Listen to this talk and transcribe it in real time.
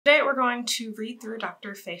we're going to read through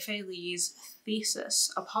Dr. Fei-Fei Li's thesis.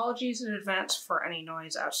 Apologies in advance for any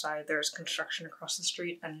noise outside. There's construction across the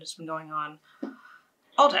street and it's been going on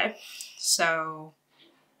all day. So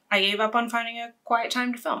I gave up on finding a quiet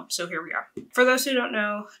time to film, so here we are. For those who don't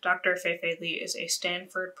know, Dr. Fei-Fei Li is a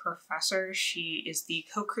Stanford professor. She is the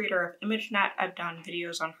co-creator of ImageNet. I've done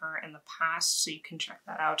videos on her in the past, so you can check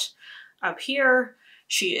that out up here.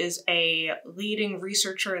 She is a leading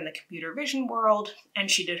researcher in the computer vision world,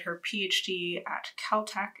 and she did her PhD at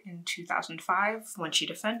Caltech in 2005 when she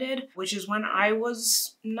defended, which is when I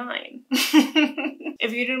was 9.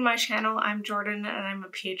 If you're new to my channel, I'm Jordan, and I'm a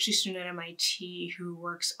PhD student at MIT who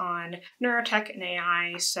works on neurotech and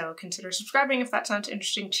AI, so consider subscribing if that sounds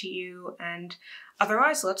interesting to you, and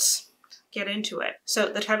otherwise, let's get into it. So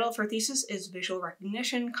the title of her thesis is Visual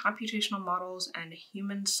Recognition, Computational Models, and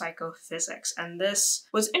Human Psychophysics. And this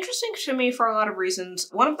was interesting to me for a lot of reasons.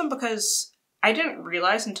 One of them because I didn't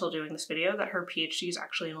realize until doing this video that her PhD is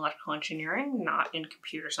actually in electrical engineering, not in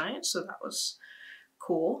computer science, so that was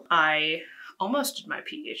cool. I almost did my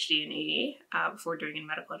PhD in EE before doing in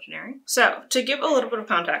medical engineering. So to give a little bit of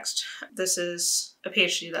context, this is a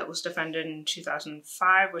PhD that was defended in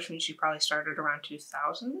 2005, which means she probably started around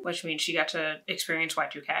 2000, which means she got to experience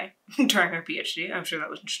Y2K during her PhD. I'm sure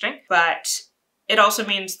that was interesting. But it also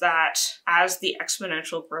means that as the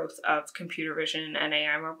exponential growth of computer vision and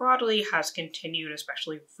AI more broadly has continued,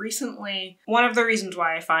 especially recently, one of the reasons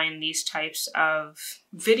why I find these types of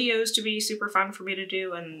videos to be super fun for me to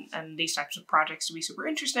do and these types of projects to be super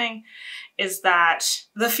interesting is that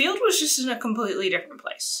the field was just in a completely different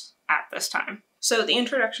place at this time. So the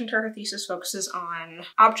introduction to her thesis focuses on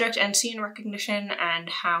object and scene recognition and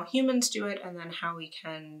how humans do it, and then how we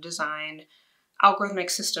can design algorithmic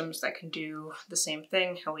systems that can do the same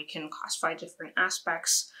thing, how we can classify different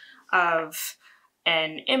aspects of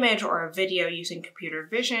an image or a video using computer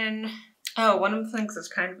vision. Oh, one of the things that's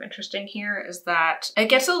kind of interesting here is that it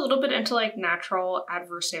gets a little bit into like natural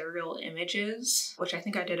adversarial images, which I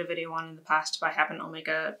think I did a video on in the past. If I haven't, I'll make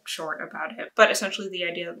a short about it. But essentially the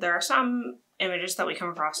idea that there are some images that we come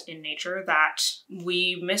across in nature that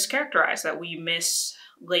we mischaracterize, that we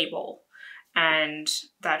mislabel. And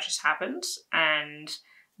that just happens, and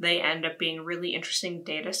they end up being a really interesting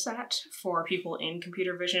data set for people in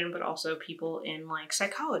computer vision, but also people in like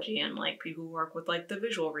psychology and like people who work with like the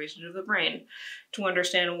visual region of the brain to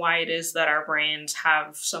understand why it is that our brains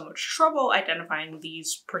have so much trouble identifying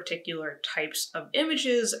these particular types of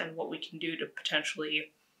images and what we can do to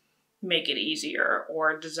potentially make it easier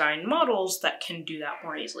or design models that can do that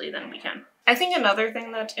more easily than we can. I think another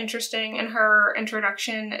thing that's interesting in her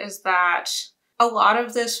introduction is that a lot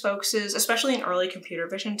of this focuses, especially in early computer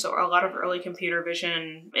vision, so a lot of early computer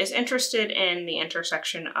vision is interested in the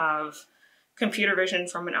intersection of computer vision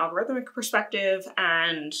from an algorithmic perspective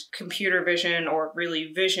and computer vision, or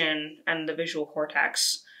really vision and the visual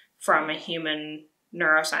cortex, from a human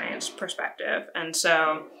neuroscience perspective. And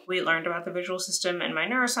so we learned about the visual system in my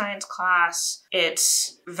neuroscience class.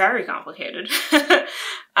 It's very complicated.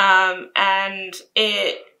 And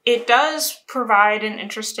it does provide an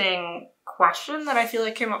interesting question that I feel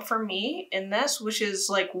like came up for me in this, which is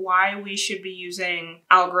like why we should be using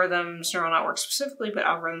algorithms, neural networks specifically, but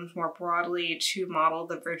algorithms more broadly to model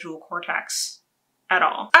the visual cortex at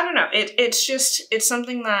all. I don't know. It's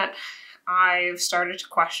something that I've started to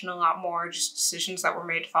question a lot more, just decisions that were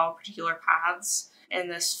made to follow particular paths in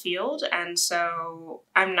this field. And so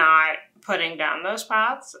I'm not putting down those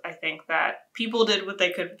paths. I think that people did what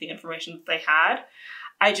they could with the information that they had.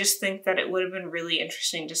 I just think that it would have been really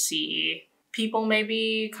interesting to see people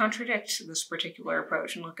maybe contradict this particular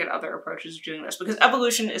approach and look at other approaches of doing this, because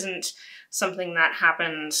evolution isn't something that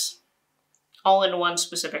happens all in one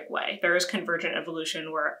specific way. There is convergent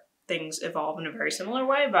evolution where things evolve in a very similar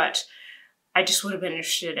way, but I just would have been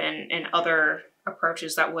interested in other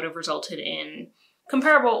approaches that would have resulted in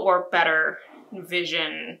comparable or better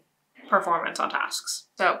vision performance on tasks.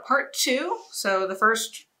 So part 2, so the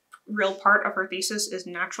first real part of her thesis is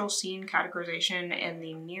natural scene categorization and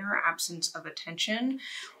the near absence of attention.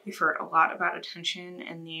 We've heard a lot about attention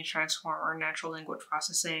in the transformer natural language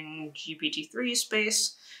processing GPT-3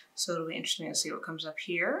 space, so it'll be interesting to see what comes up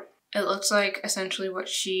here. It looks like essentially what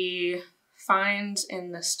she finds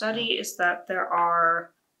in the study is that there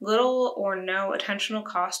are little or no attentional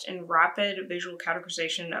cost in rapid visual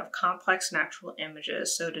categorization of complex natural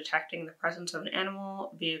images, so detecting the presence of an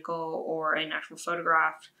animal, vehicle, or a natural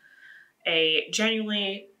photograph. A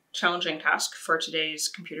genuinely challenging task for today's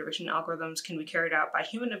computer vision algorithms can be carried out by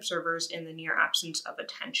human observers in the near absence of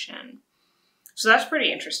attention. So that's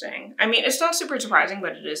pretty interesting. I mean, it's not super surprising,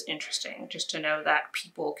 but it is interesting just to know that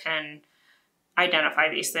people can identify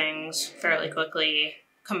these things fairly quickly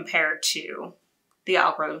compared to the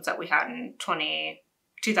algorithms that we had in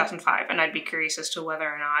 2005. And I'd be curious as to whether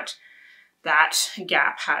or not that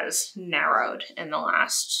gap has narrowed in the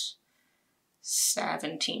last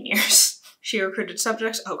 17 years. She recruited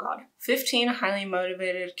subjects, 15 highly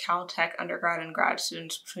motivated Caltech undergrad and grad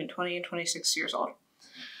students between 20 and 26 years old.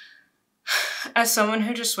 As someone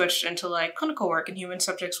who just switched into like clinical work and human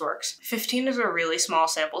subjects works, 15 is a really small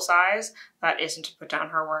sample size. That isn't to put down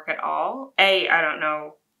her work at all. I don't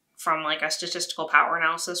know from like a statistical power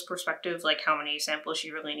analysis perspective, like how many samples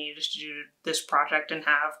she really needed to do this project and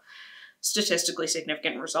have statistically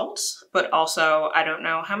significant results, but also I don't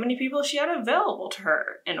know how many people she had available to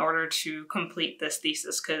her in order to complete this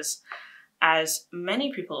thesis, because as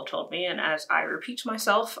many people have told me, and as I repeat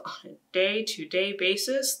myself on a day-to-day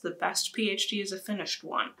basis, the best PhD is a finished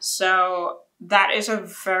one. So that is a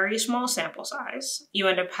very small sample size. You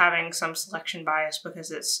end up having some selection bias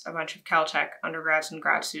because it's a bunch of Caltech undergrads and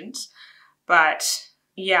grad students, but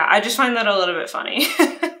yeah, I just find that a little bit funny.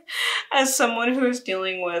 As someone who is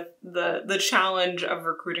dealing with the challenge of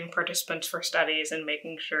recruiting participants for studies and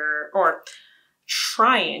making sure, or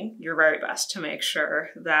trying your very best to make sure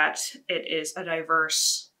that it is a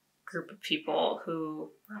diverse group of people who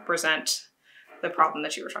represent the problem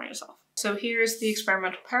that you were trying to solve. So here's the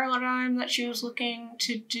experimental paradigm that she was looking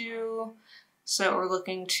to do. So we're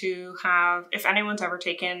looking to have, if anyone's ever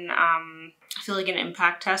taken, I feel like an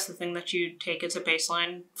impact test, the thing that you take as a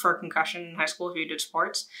baseline for concussion in high school if you did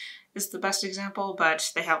sports, is the best example,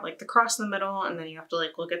 but they have like the cross in the middle, and then you have to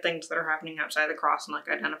like look at things that are happening outside the cross and like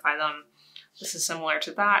identify them. This is similar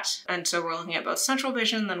to that. And so we're looking at both central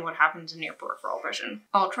vision, then what happens in your peripheral vision.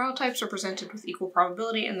 All trial types are presented with equal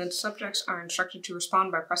probability, and then subjects are instructed to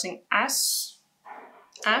respond by pressing S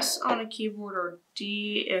on a keyboard, or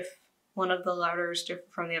D if one of the letters differ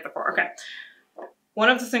from the other four. Okay. One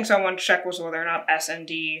of the things I wanted to check was whether or not S and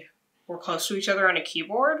D were close to each other on a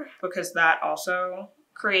keyboard, because that also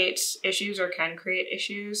creates issues or can create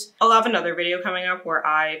issues. I'll have another video coming up where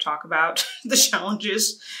I talk about the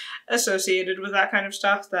challenges associated with that kind of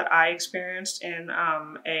stuff that I experienced in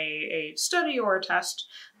a study or a test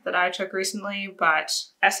that I took recently, but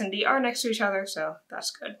S and D are next to each other, so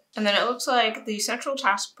that's good. And then it looks like the central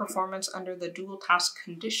task performance under the dual task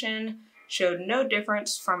condition showed no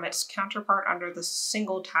difference from its counterpart under the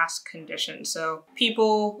single task condition. So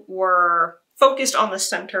people were focused on the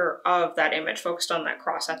center of that image, focused on that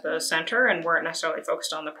cross at the center, and weren't necessarily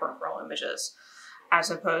focused on the peripheral images,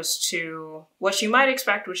 as opposed to what you might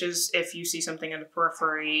expect, which is if you see something in the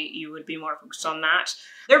periphery, you would be more focused on that.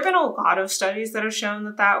 There have been a lot of studies that have shown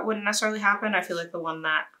that that wouldn't necessarily happen. I feel like the one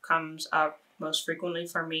that comes up most frequently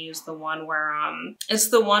for me is the one where it's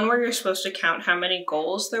the one where you're supposed to count how many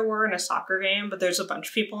goals there were in a soccer game, but there's a bunch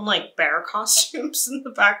of people in like bear costumes in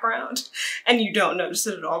the background, and you don't notice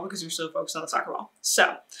it at all because you're so focused on the soccer ball.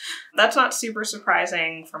 So that's not super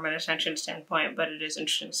surprising from an attention standpoint, but it is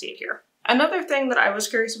interesting to see it here. Another thing that I was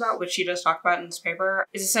curious about, which she does talk about in this paper,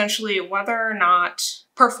 is essentially whether or not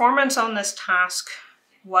performance on this task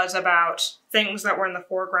was about things that were in the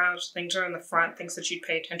foreground, things that are in the front, things that you'd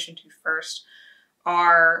pay attention to first,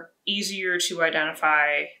 are easier to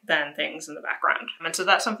identify than things in the background. And so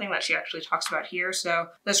that's something that she actually talks about here. So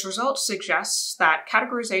this result suggests that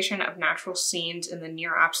categorization of natural scenes in the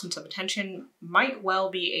near absence of attention might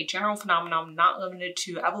well be a general phenomenon not limited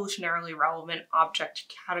to evolutionarily relevant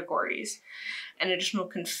object categories. An additional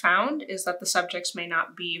confound is that the subjects may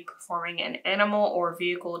not be performing an animal or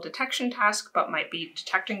vehicle detection task, but might be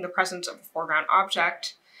detecting the presence of a foreground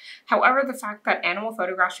object. However, the fact that animal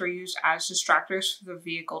photographs were used as distractors for the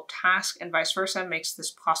vehicle task and vice versa makes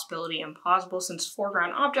this possibility implausible, since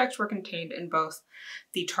foreground objects were contained in both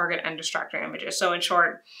the target and distractor images. So in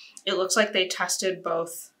short, it looks like they tested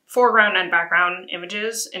both foreground and background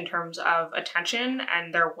images in terms of attention,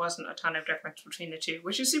 and there wasn't a ton of difference between the two,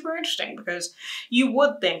 which is super interesting because you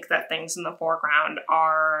would think that things in the foreground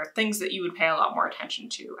are things that you would pay a lot more attention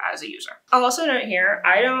to as a user. I'll also note here,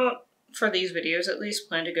 I don't, for these videos at least,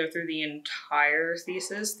 plan to go through the entire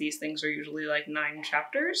thesis. These things are usually like 9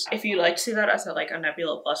 chapters. If you'd like to see that as a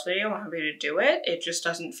Nebula Plus video, I'm happy to do it. It just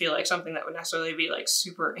doesn't feel like something that would necessarily be like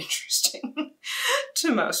super interesting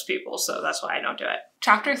to most people, so that's why I don't do it.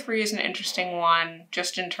 Chapter 3 is an interesting one,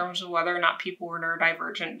 just in terms of whether or not people were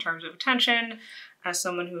neurodivergent in terms of attention. As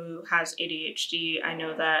someone who has ADHD, I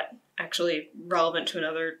know that, actually relevant to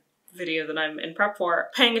another video that I'm in prep for,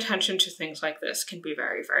 paying attention to things like this can be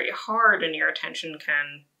very, very hard, and your attention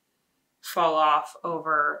can fall off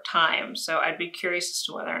over time. So I'd be curious as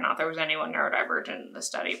to whether or not there was anyone neurodivergent in the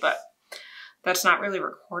study, but that's not really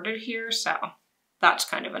recorded here, so that's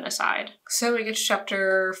kind of an aside. So we get to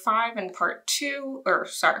chapter 5 and part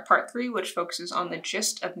 3, which focuses on the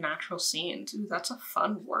gist of natural scenes. Ooh, that's a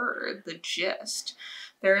fun word, the gist.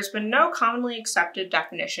 There has been no commonly accepted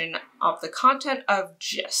definition of the content of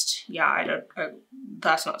gist. Yeah,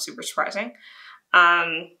 that's not super surprising.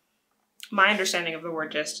 My understanding of the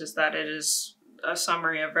word gist is that it is a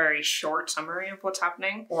summary, a very short summary of what's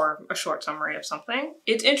happening, or a short summary of something.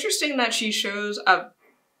 It's interesting that she shows a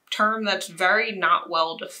term that's very not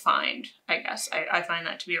well defined, I guess. I find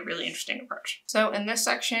that to be a really interesting approach. So in this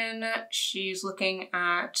section, she's looking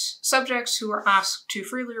at subjects who are asked to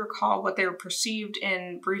freely recall what they were perceived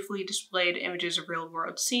in briefly displayed images of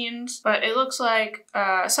real-world scenes. But it looks like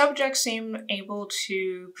subjects seem able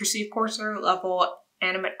to perceive coarser level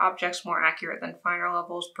animate objects more accurate than finer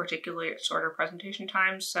levels, particularly at shorter presentation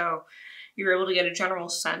times. So you're able to get a general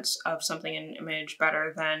sense of something in an image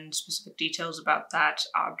better than specific details about that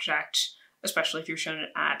object, especially if you're shown it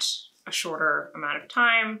at a shorter amount of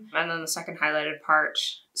time. And then the second highlighted part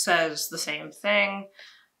says the same thing.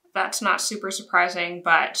 That's not super surprising,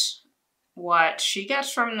 but what she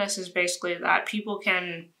gets from this is basically that people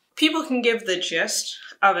can give the gist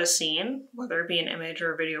of a scene, whether it be an image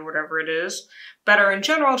or a video, whatever it is, better in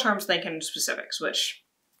general terms than they can in specifics, which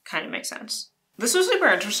kind of makes sense. This was super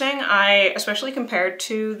interesting. I especially compared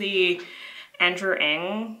to the Andrew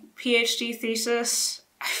Ng PhD thesis.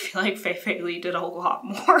 I feel like Fei-Fei Li did a lot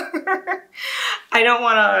more. I don't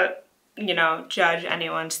want to, judge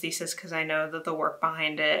anyone's thesis because I know that the work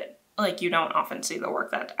behind it, like, you don't often see the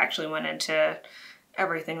work that actually went into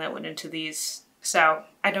everything that went into these. So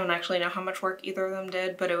I don't actually know how much work either of them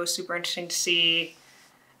did, but it was super interesting to see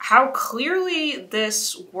how clearly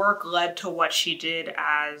this work led to what she did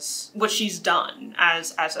what she's done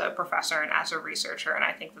as a professor and as a researcher. And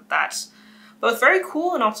I think that that's both very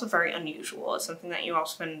cool and also very unusual. It's something that you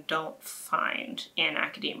often don't find in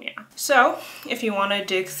academia. So if you want to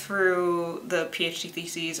dig through the PhD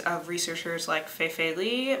theses of researchers like Fei-Fei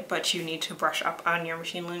Li, but you need to brush up on your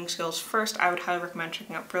machine learning skills first, I would highly recommend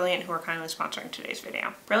checking out Brilliant, who are kindly sponsoring today's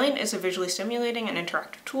video. Brilliant is a visually stimulating and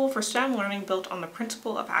interactive tool for STEM learning built on the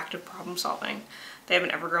principle of active problem solving. They have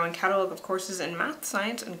an ever-growing catalog of courses in math,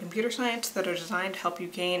 science, and computer science that are designed to help you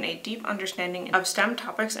gain a deep understanding of STEM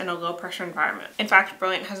topics in a low-pressure environment. In fact,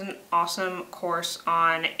 Brilliant has an awesome course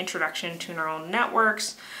on Introduction to Neural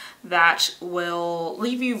Networks that will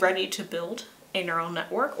leave you ready to build a neural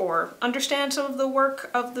network or understand some of the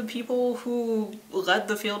work of the people who led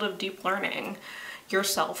the field of deep learning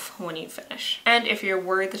yourself when you finish. And if you're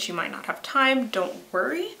worried that you might not have time, don't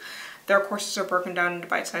worry. Their courses are broken down into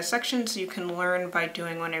bite-sized sections so you can learn by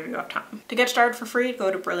doing whenever you have time. To get started for free,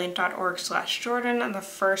 go to brilliant.org/Jordan, and the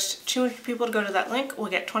first 200 people to go to that link will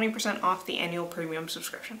get 20% off the annual premium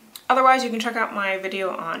subscription. Otherwise, you can check out my video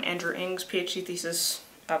on Andrew Ng's PhD thesis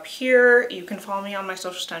up here. You can follow me on my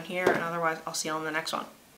socials down here, and otherwise I'll see you on the next one.